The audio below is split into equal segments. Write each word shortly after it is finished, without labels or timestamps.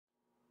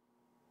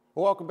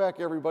Well, welcome back,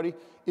 everybody.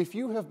 If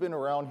you have been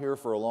around here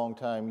for a long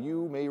time,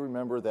 you may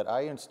remember that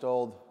I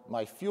installed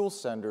my fuel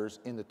senders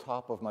in the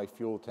top of my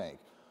fuel tank,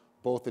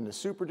 both in the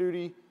Super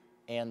Duty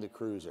and the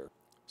Cruiser.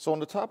 So on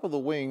the top of the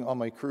wing on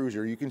my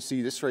Cruiser, you can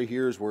see this right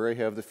here is where I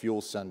have the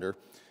fuel sender.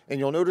 And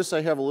you'll notice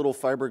I have a little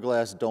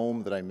fiberglass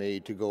dome that I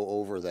made to go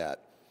over that.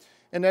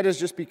 And that is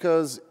just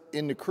because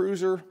in the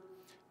Cruiser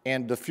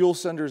and the fuel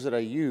senders that I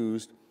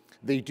used,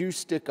 they do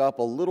stick up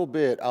a little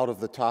bit out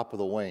of the top of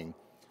the wing.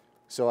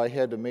 So I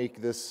had to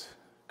make this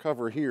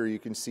cover here, you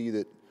can see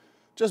that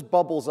just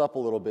bubbles up a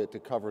little bit to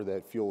cover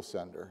that fuel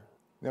sender.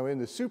 Now in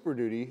the Super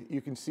Duty,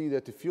 you can see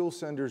that the fuel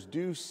senders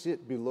do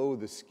sit below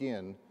the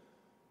skin.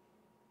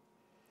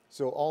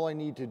 So all I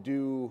need to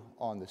do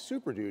on the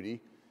Super Duty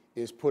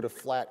is put a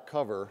flat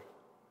cover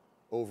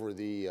over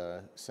the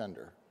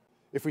sender.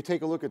 If we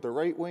take a look at the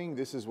right wing,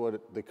 this is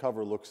what the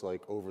cover looks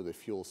like over the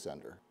fuel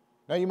sender.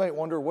 Now you might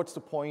wonder, what's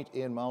the point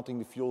in mounting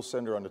the fuel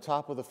sender on the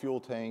top of the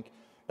fuel tank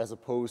as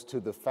opposed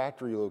to the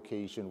factory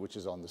location, which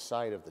is on the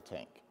side of the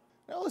tank?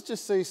 Now let's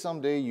just say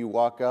someday you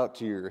walk out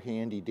to your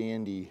handy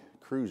dandy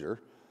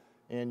Cruiser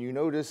and you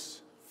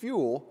notice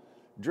fuel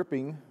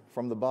dripping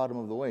from the bottom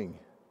of the wing.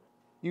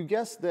 You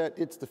guess that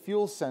it's the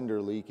fuel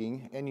sender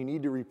leaking and you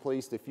need to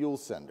replace the fuel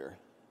sender.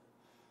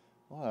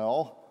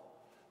 Well,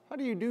 how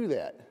do you do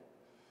that?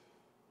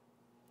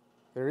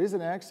 There is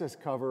an access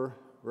cover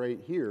right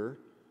here,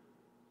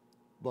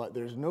 but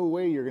there's no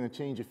way you're going to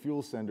change a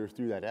fuel sender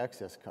through that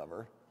access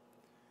cover.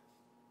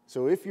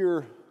 So if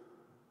your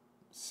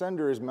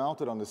sender is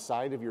mounted on the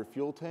side of your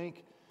fuel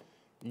tank,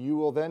 you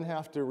will then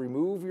have to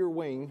remove your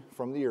wing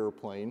from the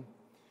airplane.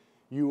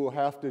 You will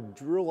have to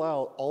drill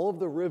out all of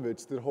the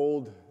rivets that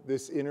hold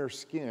this inner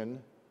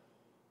skin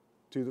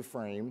to the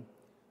frame.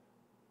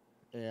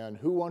 And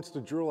who wants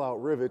to drill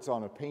out rivets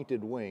on a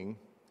painted wing?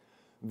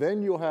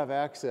 Then you'll have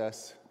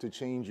access to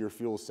change your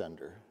fuel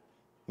sender.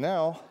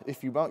 Now,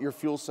 if you mount your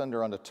fuel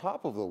sender on the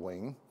top of the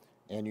wing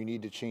and you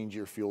need to change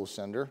your fuel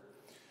sender,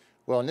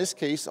 well, in this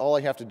case, all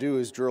I have to do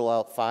is drill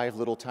out 5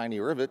 little tiny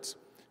rivets,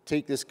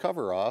 take this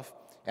cover off,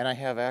 and I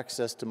have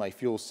access to my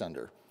fuel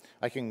sender.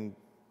 I can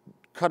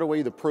cut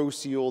away the Pro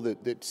Seal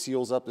that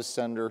seals up the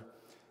sender.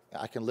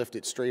 I can lift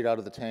it straight out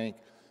of the tank,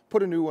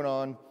 put a new one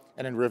on,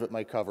 and then rivet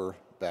my cover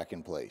back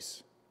in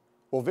place.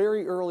 Well,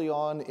 very early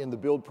on in the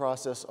build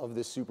process of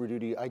this Super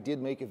Duty, I did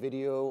make a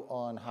video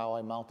on how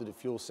I mounted a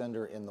fuel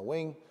sender in the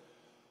wing,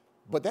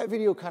 but that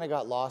video kind of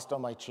got lost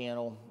on my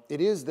channel.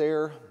 It is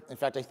there. In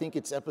fact, I think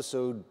it's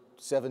episode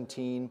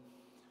 17.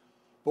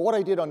 But what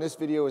I did on this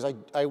video is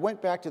I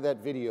went back to that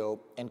video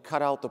and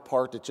cut out the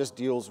part that just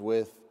deals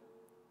with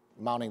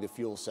mounting the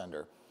fuel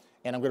sender.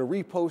 And I'm going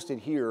to repost it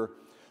here.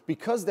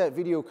 Because that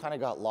video kind of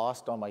got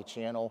lost on my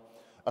channel,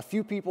 a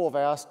few people have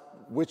asked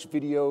which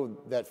video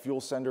that fuel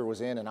sender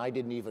was in, and I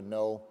didn't even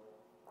know.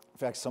 In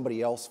fact,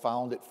 somebody else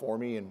found it for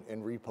me and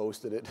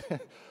reposted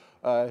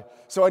it.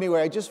 So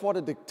anyway, I just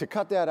wanted to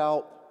cut that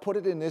out, put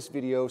it in this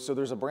video, so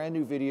there's a brand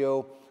new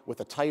video with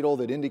a title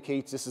that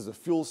indicates this is a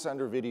fuel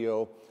sender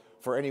video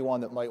for anyone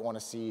that might want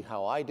to see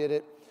how I did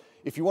it.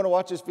 If you want to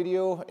watch this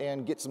video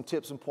and get some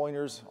tips and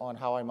pointers on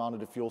how I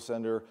mounted a fuel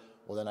sender,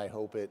 well then I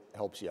hope it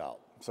helps you out.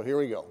 So here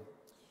we go.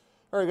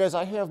 All right guys,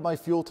 I have my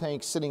fuel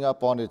tank sitting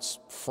up on its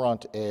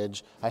front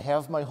edge. I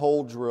have my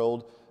hole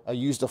drilled. I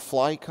used a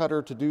fly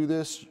cutter to do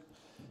this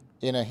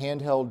in a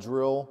handheld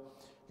drill,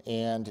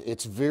 and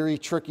it's very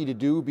tricky to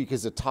do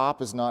because the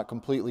top is not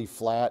completely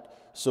flat,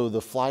 so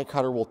the fly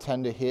cutter will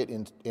tend to hit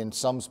in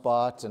some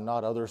spots and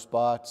not other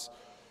spots.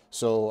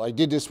 So I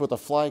did this with a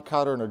fly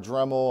cutter and a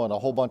Dremel and a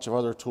whole bunch of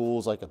other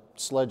tools like a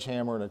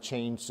sledgehammer and a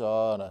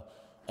chainsaw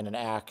and an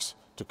axe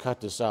to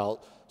cut this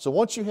out. So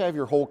once you have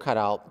your hole cut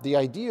out, the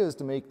idea is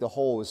to make the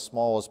hole as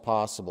small as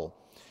possible.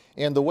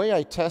 And the way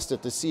I test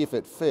it to see if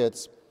it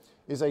fits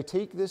is I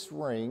take this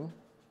ring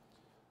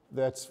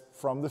that's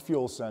from the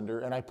fuel sender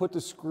and I put the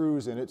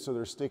screws in it so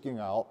they're sticking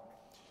out.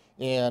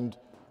 And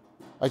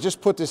I just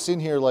put this in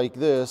here like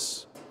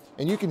this,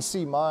 and you can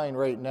see mine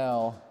right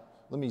now.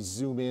 Let me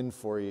zoom in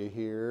for you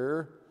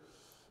here.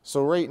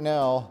 So right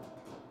now,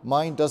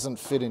 mine doesn't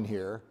fit in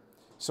here.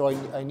 So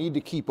I need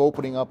to keep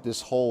opening up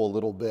this hole a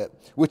little bit,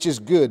 which is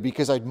good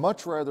because I'd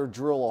much rather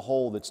drill a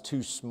hole that's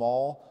too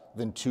small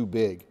than too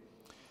big.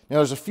 Now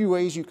there's a few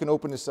ways you can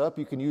open this up.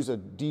 You can use a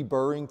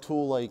deburring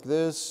tool like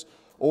this,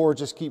 or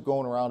just keep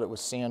going around it with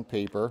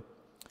sandpaper.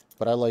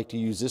 But I like to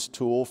use this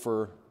tool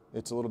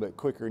it's a little bit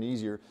quicker and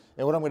easier.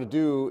 And what I'm going to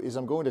do is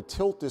I'm going to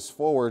tilt this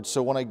forward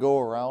so when I go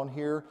around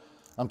here,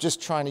 I'm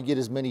just trying to get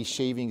as many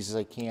shavings as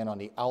I can on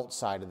the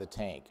outside of the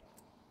tank.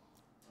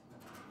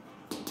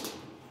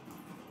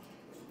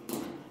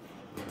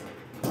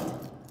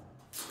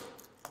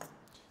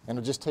 And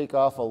I'll just take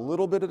off a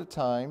little bit at a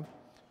time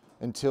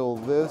until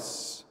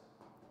this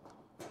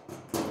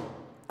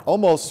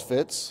almost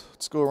fits.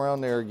 Let's go around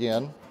there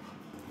again.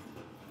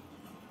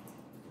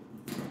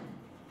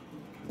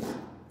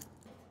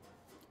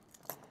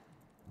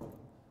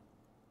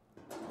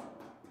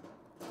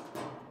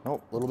 Oh,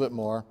 a little bit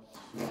more.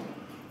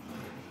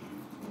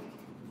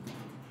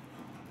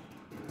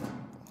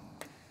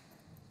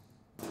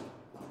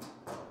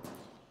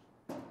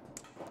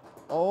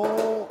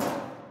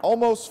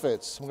 almost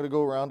fits. I'm gonna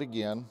go around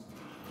again.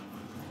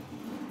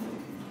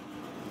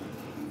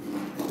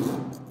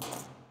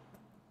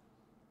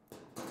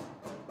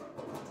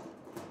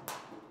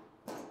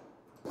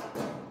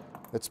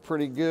 That's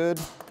pretty good.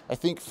 I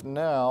think for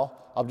now,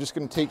 I'm just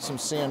gonna take some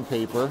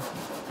sandpaper.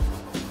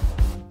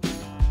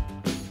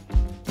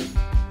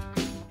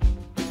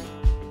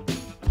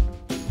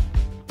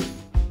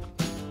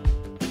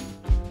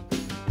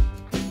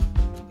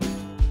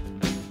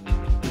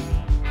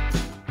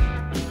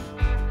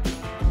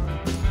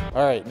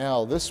 All right,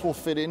 now this will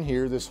fit in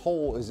here. This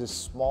hole is as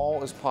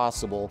small as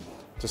possible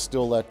to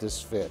still let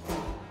this fit.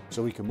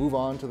 So we can move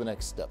on to the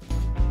next step.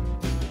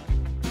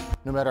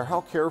 No matter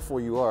how careful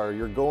you are,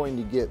 you're going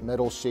to get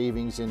metal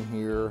shavings in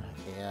here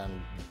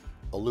and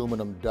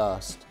aluminum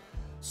dust.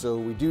 So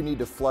we do need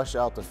to flush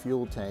out the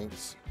fuel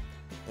tanks.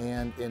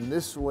 And in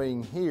this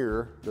wing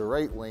here, the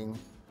right wing,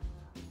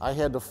 I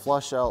had to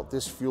flush out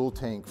this fuel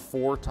tank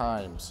 4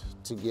 times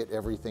to get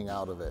everything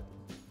out of it.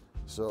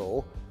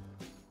 So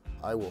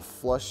I will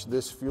flush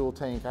this fuel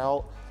tank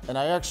out. And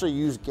I actually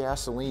use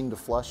gasoline to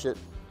flush it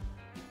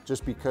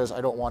just because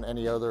I don't want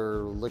any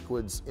other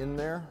liquids in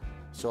there.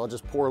 So I'll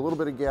just pour a little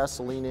bit of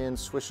gasoline in,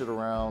 swish it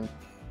around,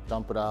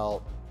 dump it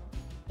out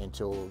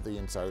until the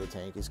inside of the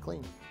tank is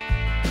clean.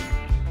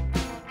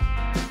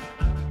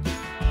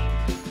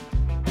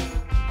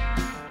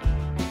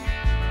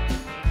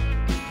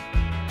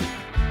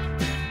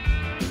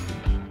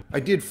 I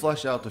did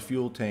flush out the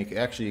fuel tank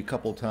actually a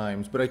couple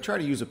times, but I try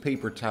to use a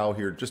paper towel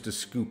here just to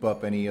scoop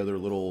up any other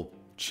little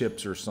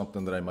chips or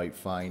something that I might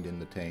find in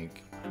the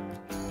tank.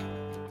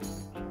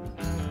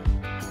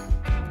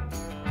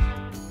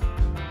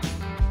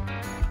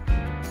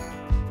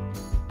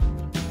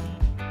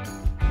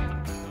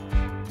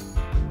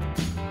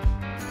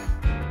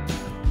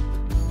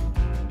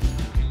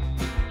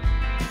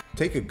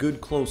 Take a good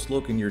close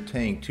look in your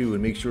tank too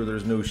and make sure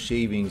there's no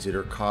shavings that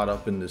are caught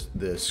up in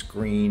the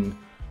screen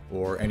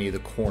or any of the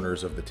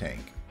corners of the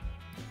tank.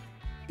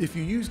 If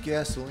you use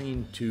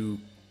gasoline to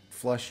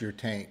flush your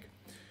tank,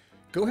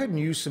 go ahead and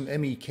use some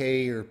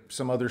MEK or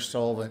some other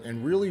solvent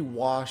and really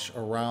wash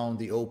around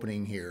the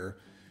opening here,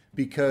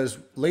 because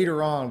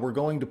later on we're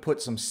going to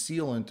put some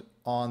sealant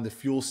on the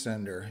fuel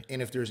sender,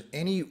 and if there's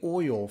any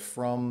oil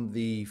from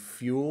the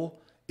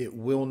fuel, it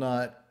will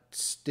not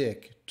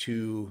stick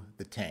to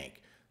the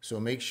tank. So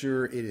make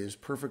sure it is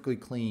perfectly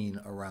clean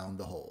around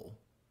the hole.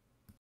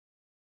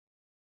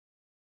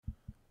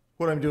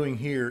 What I'm doing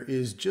here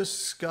is just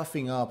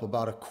scuffing up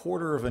about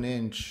 1/4 of an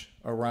inch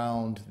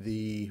around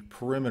the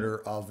perimeter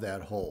of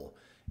that hole.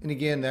 And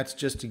again, that's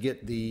just to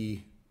get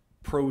the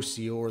Pro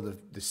Seal or the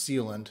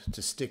sealant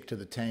to stick to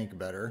the tank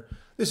better.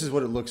 This is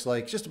what it looks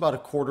like, just about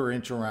 1/4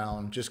 inch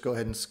around. Just go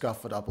ahead and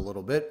scuff it up a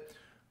little bit.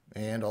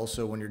 And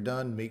also when you're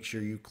done, make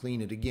sure you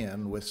clean it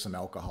again with some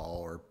alcohol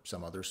or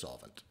some other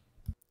solvent.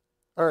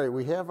 All right,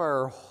 we have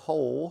our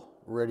hole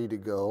ready to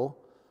go.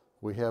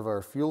 We have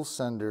our fuel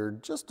sender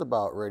just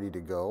about ready to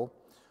go.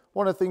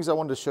 One of the things I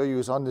wanted to show you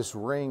is on this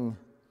ring,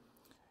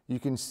 you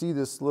can see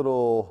this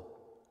little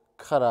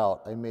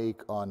cutout I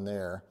make on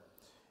there.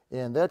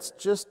 And that's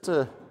just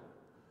to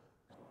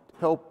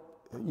help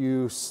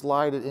you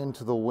slide it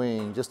into the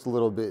wing just a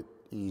little bit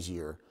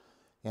easier.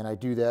 And I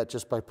do that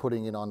just by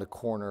putting it on the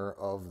corner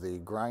of the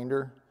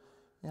grinder.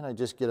 And I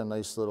just get a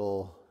nice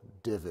little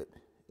divot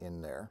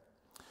in there.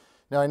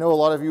 Now, I know a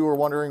lot of you are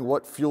wondering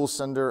what fuel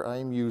sender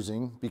I'm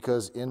using,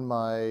 because in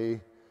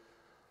my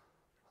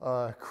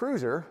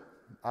cruiser,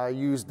 I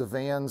use the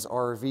Vans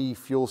RV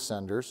fuel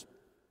senders,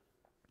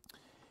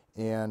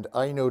 and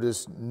I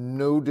noticed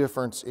no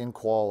difference in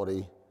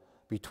quality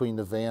between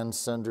the Vans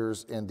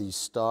senders and the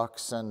stock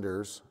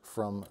senders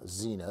from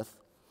Zenith.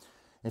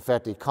 In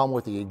fact, they come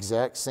with the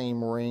exact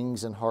same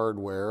rings and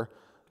hardware.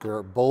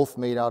 They're both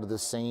made out of the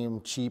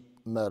same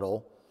cheap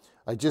metal.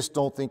 I just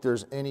don't think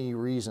there's any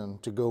reason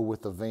to go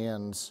with the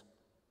Vans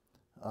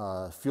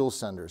fuel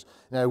senders.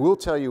 Now, I will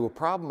tell you a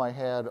problem I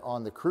had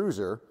on the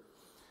cruiser.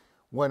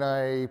 When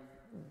I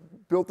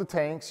built the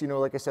tanks, you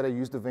know, like I said, I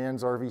used the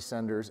Vans RV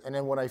senders. And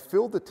then when I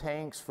filled the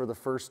tanks for the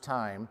first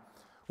time,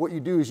 what you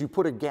do is you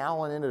put a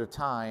gallon in at a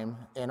time,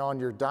 and on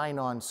your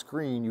Dynon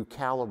screen, you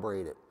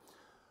calibrate it.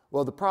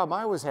 Well, the problem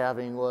I was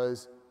having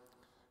was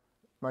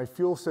my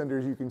fuel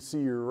senders, you can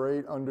see are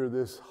right under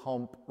this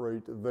hump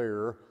right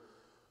there.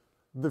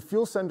 The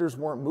fuel senders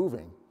weren't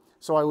moving.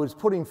 So I was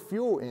putting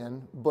fuel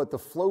in, but the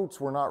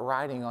floats were not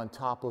riding on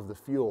top of the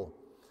fuel.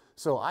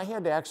 So I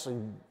had to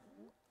actually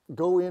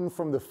go in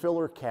from the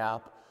filler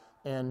cap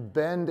and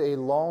bend a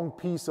long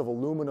piece of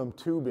aluminum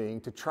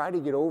tubing to try to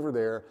get over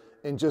there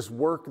and just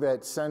work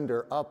that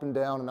sender up and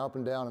down and up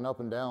and down and up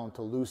and down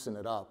to loosen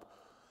it up.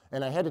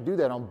 And I had to do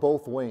that on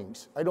both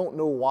wings. I don't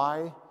know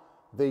why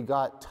they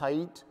got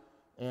tight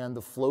and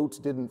the floats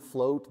didn't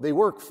float. They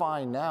work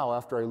fine now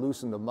after I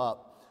loosened them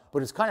up.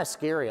 But it's kind of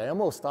scary. I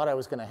almost thought I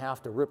was going to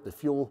have to rip the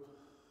fuel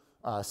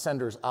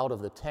senders out of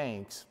the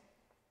tanks,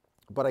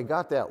 but I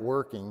got that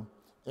working.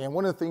 And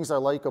one of the things I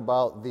like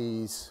about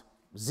these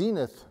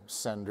Zenith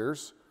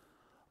senders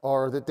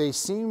are that they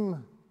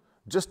seem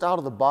just out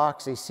of the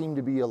box, they seem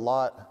to be a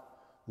lot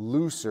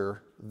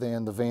looser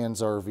than the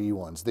Vans RV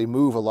ones. They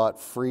move a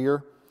lot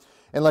freer.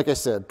 And like I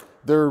said,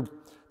 they're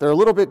a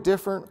little bit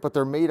different, but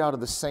they're made out of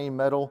the same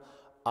metal.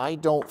 I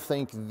don't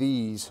think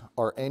these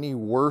are any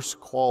worse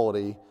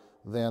quality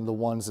than the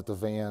ones that the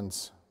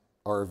Vans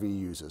RV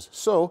uses.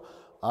 So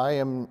I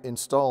am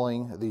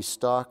installing the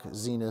stock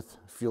Zenith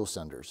Fuel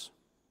Senders.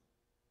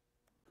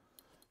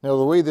 Now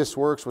the way this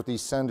works with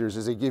these senders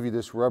is they give you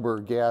this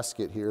rubber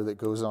gasket here that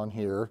goes on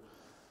here.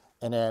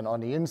 And then on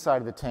the inside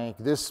of the tank,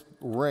 this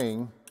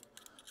ring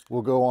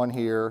will go on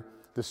here,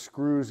 the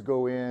screws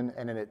go in,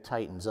 and then it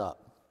tightens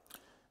up.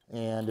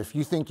 And if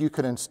you think you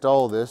can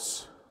install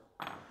this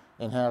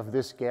and have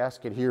this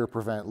gasket here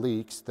prevent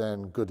leaks,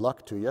 then good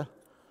luck to you.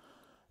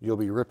 You'll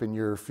be ripping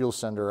your fuel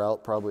sender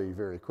out probably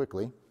very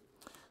quickly.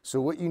 So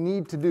what you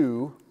need to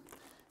do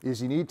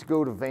is you need to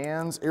go to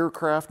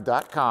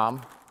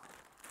vansaircraft.com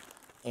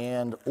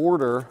and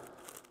order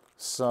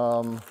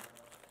some,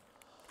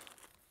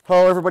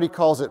 oh, everybody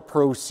calls it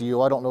Pro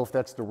Seal. I don't know if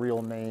that's the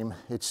real name.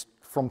 It's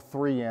from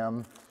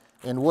 3M.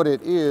 And what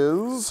it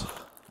is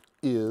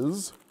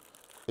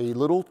a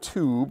little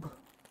tube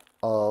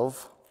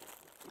of,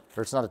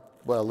 or it's not a,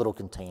 well, a little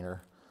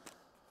container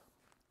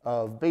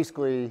of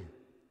basically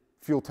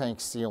fuel tank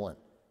sealant.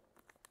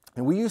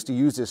 And we used to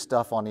use this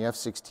stuff on the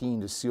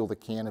F-16 to seal the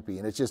canopy,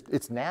 and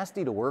it's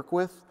nasty to work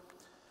with.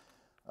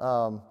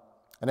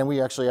 And then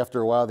we actually,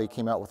 after a while, they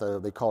came out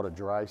with they call it a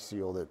dry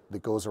seal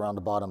that goes around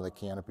the bottom of the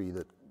canopy,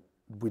 that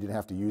we didn't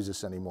have to use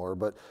this anymore.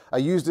 But I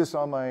used this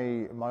on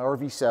my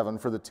RV7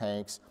 for the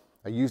tanks.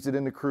 I used it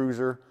in the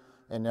cruiser,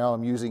 and now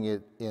I'm using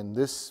it in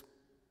this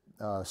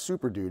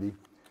Super Duty.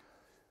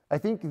 I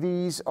think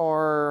these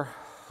are,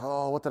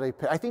 oh, what did I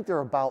pay? I think they're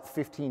about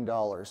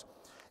 $15.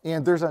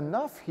 And there's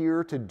enough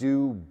here to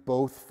do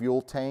both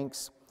fuel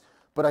tanks,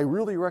 but I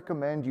really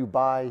recommend you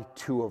buy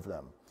 2 of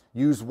them.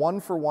 Use one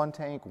for one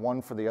tank,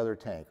 one for the other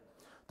tank.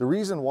 The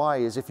reason why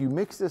is if you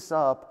mix this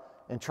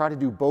up and try to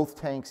do both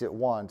tanks at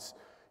once,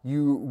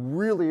 you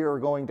really are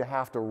going to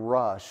have to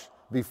rush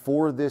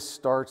before this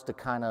starts to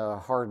kind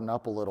of harden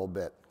up a little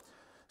bit.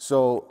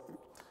 So,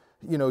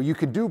 you know, you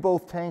could do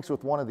both tanks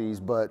with one of these,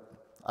 but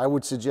I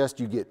would suggest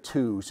you get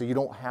 2 so you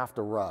don't have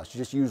to rush.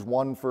 Just use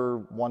one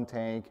for one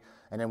tank,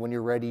 and then when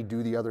you're ready,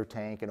 do the other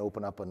tank and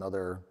open up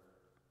another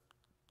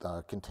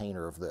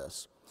container of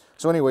this.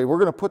 So anyway, we're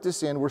gonna put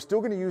this in. We're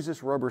still gonna use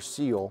this rubber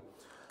seal,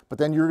 but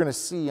then you're gonna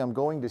see I'm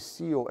going to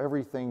seal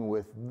everything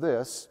with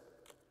this.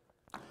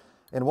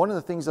 And one of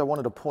the things I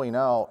wanted to point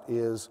out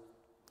is,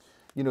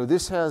 you know,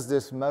 this has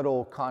this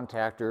metal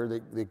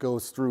contactor that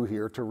goes through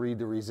here to read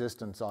the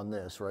resistance on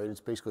this, right?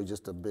 It's basically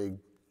just a big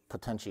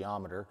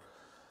potentiometer.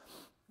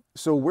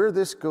 So where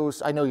this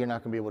goes, I know you're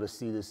not gonna be able to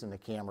see this in the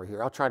camera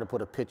here. I'll try to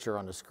put a picture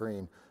on the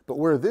screen. But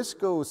where this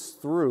goes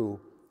through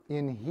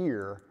in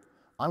here,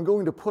 I'm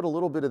going to put a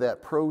little bit of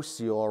that Pro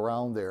Seal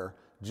around there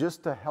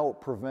just to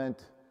help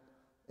prevent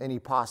any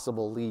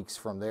possible leaks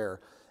from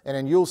there. And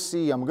then you'll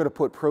see I'm gonna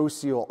put Pro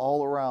Seal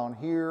all around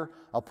here.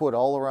 I'll put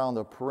all around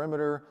the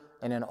perimeter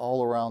and then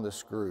all around the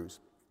screws.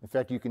 In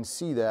fact, you can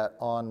see that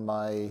on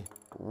my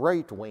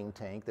right wing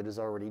tank that is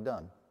already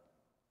done.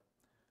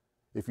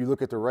 If you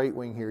look at the right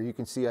wing here, you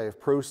can see I have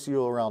Pro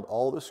Seal around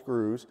all the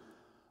screws.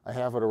 I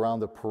have it around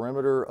the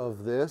perimeter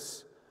of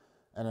this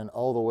and then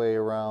all the way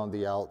around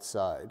the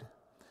outside.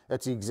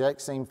 That's the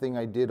exact same thing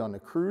I did on the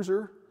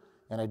cruiser,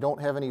 and I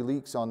don't have any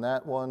leaks on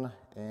that one,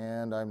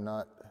 and I'm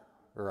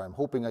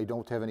hoping I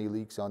don't have any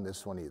leaks on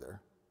this one either.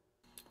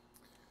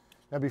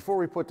 Now before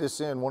we put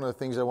this in, one of the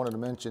things I wanted to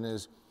mention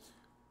is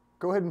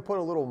go ahead and put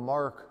a little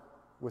mark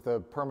with a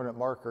permanent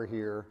marker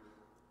here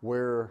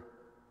where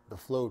the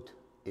float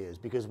is,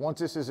 because once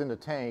this is in the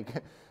tank,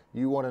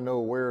 you want to know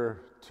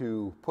where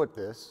to put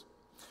this.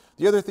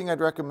 The other thing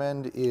I'd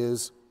recommend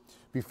is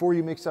before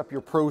you mix up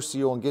your Pro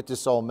Seal and get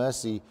this all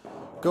messy,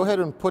 go ahead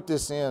and put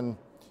this in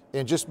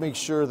and just make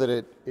sure that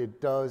it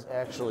does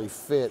actually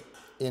fit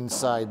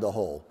inside the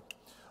hole.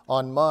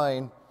 On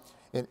mine,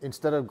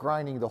 instead of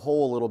grinding the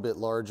hole a little bit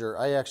larger,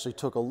 I actually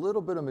took a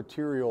little bit of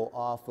material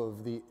off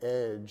of the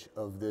edge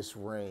of this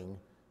ring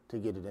to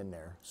get it in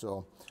there.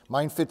 So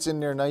mine fits in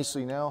there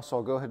nicely now, so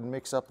I'll go ahead and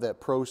mix up that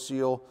Pro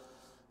Seal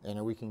and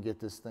then we can get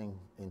this thing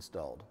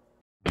installed.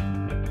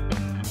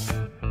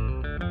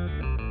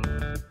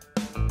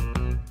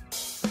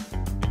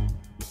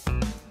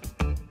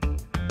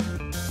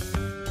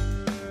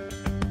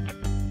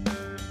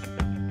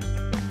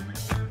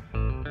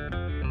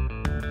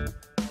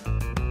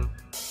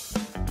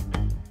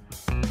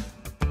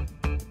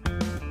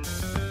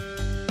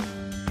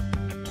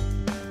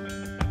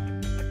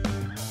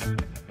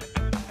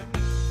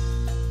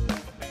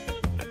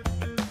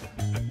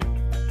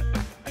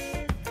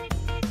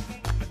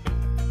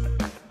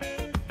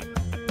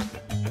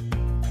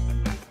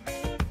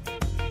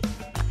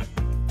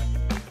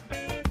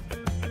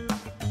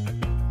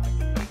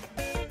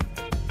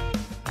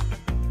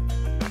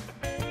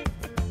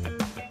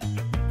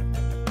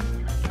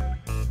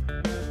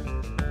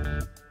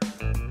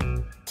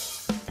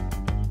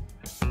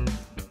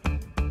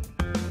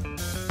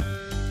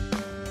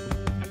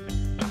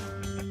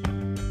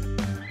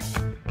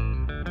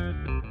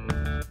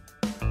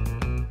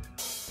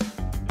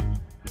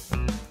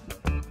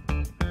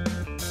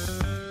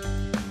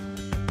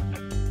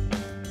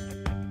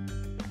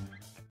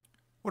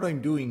 What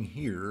I'm doing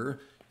here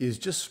is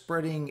just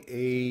spreading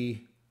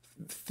a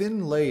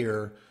thin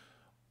layer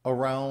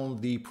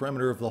around the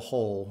perimeter of the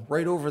hull,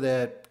 right over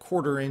that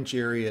 1/4 inch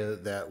area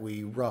that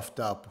we roughed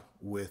up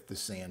with the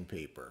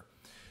sandpaper.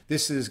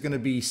 This is going to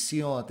be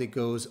sealant that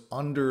goes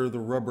under the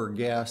rubber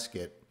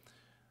gasket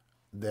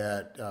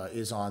that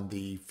is on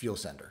the fuel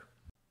sender.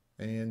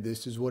 And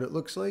this is what it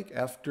looks like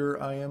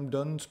after I am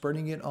done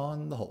spreading it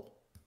on the hull.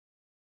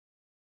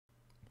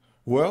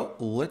 Well,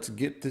 let's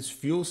get this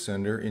fuel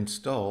sender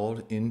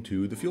installed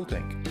into the fuel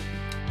tank.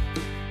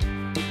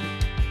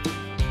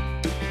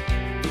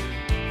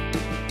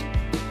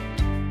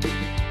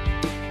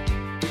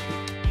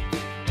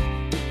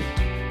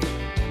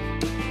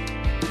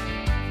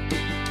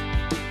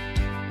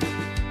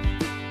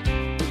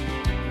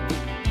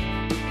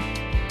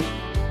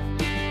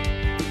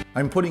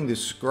 I'm putting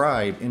this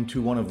scribe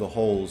into one of the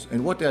holes,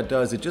 and what that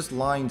does, it just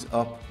lines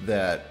up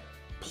that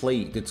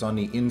plate that's on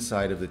the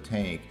inside of the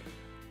tank,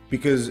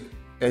 because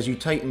as you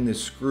tighten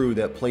this screw,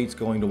 that plate's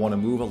going to want to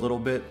move a little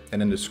bit,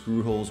 and then the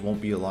screw holes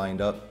won't be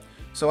aligned up.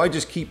 So I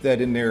just keep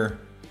that in there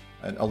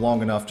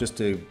long enough just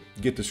to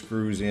get the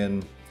screws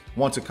in.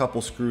 Once a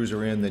couple screws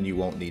are in, then you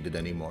won't need it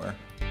anymore.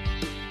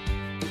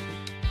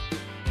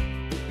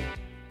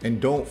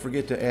 And don't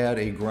forget to add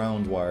a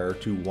ground wire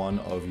to one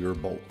of your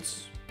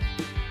bolts.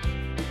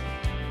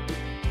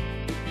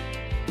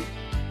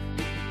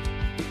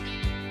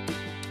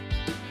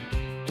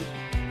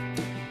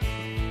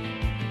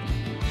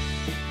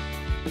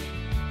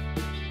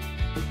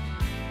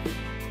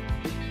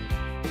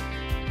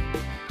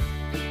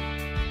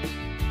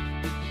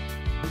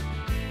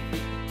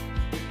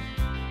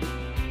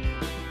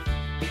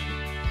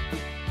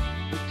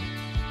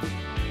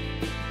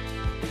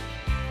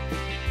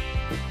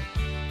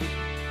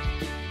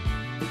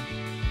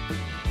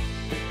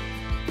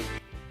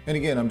 And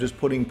again, I'm just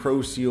putting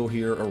Pro Seal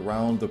here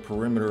around the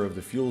perimeter of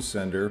the fuel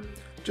sender,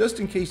 just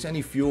in case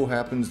any fuel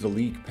happens to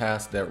leak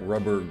past that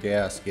rubber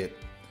gasket.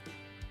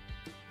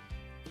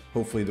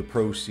 Hopefully the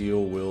Pro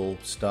Seal will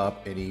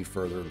stop any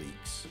further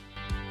leaks.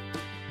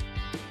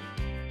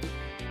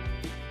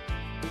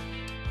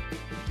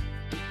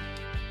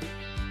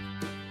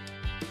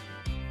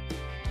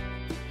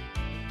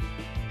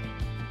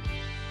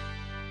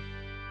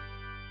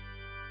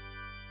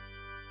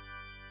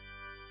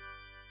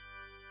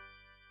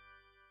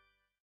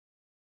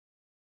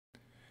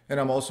 And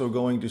I'm also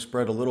going to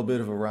spread a little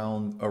bit of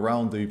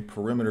around the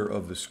perimeter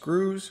of the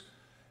screws,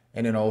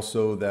 and then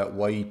also that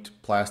white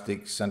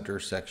plastic center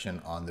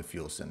section on the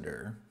fuel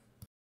sender.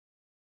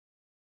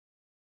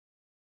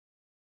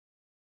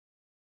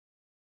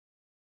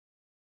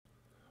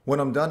 When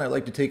I'm done, I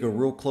like to take a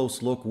real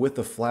close look with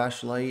the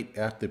flashlight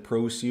at the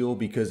Pro Seal,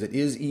 because it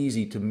is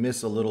easy to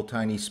miss a little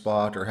tiny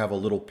spot or have a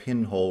little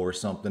pinhole or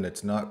something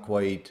that's not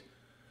quite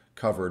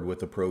covered with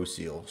the Pro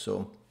Seal.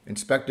 So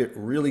inspect it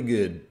really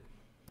good.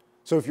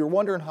 So if you're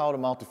wondering how to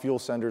mount the fuel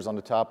senders on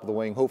the top of the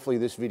wing, hopefully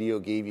this video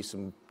gave you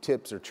some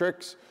tips or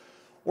tricks,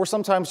 or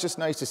sometimes just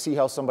nice to see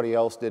how somebody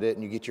else did it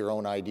and you get your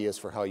own ideas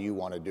for how you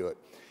want to do it.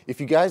 If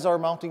you guys are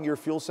mounting your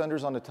fuel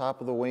senders on the top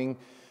of the wing,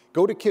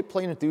 go to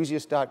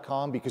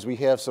kitplaneenthusiast.com, because we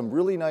have some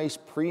really nice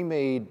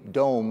pre-made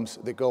domes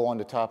that go on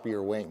the top of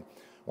your wing.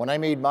 When I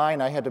made mine,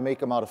 I had to make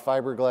them out of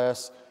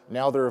fiberglass.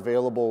 Now they're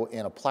available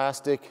in a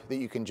plastic that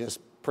you can just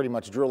pretty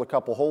much drill a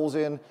couple holes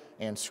in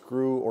and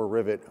screw or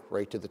rivet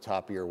right to the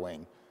top of your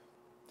wing.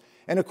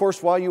 And of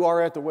course, while you are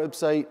at the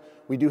website,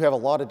 we do have a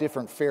lot of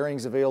different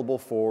fairings available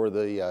for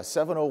the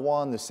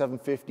 701, the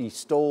 750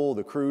 Stoll,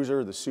 the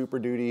Cruiser, the Super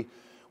Duty.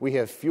 We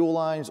have fuel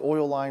lines,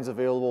 oil lines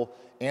available,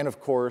 and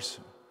of course,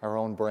 our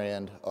own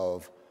brand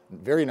of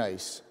very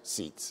nice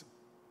seats.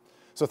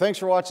 So thanks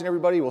for watching,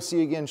 everybody. We'll see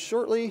you again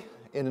shortly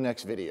in the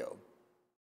next video.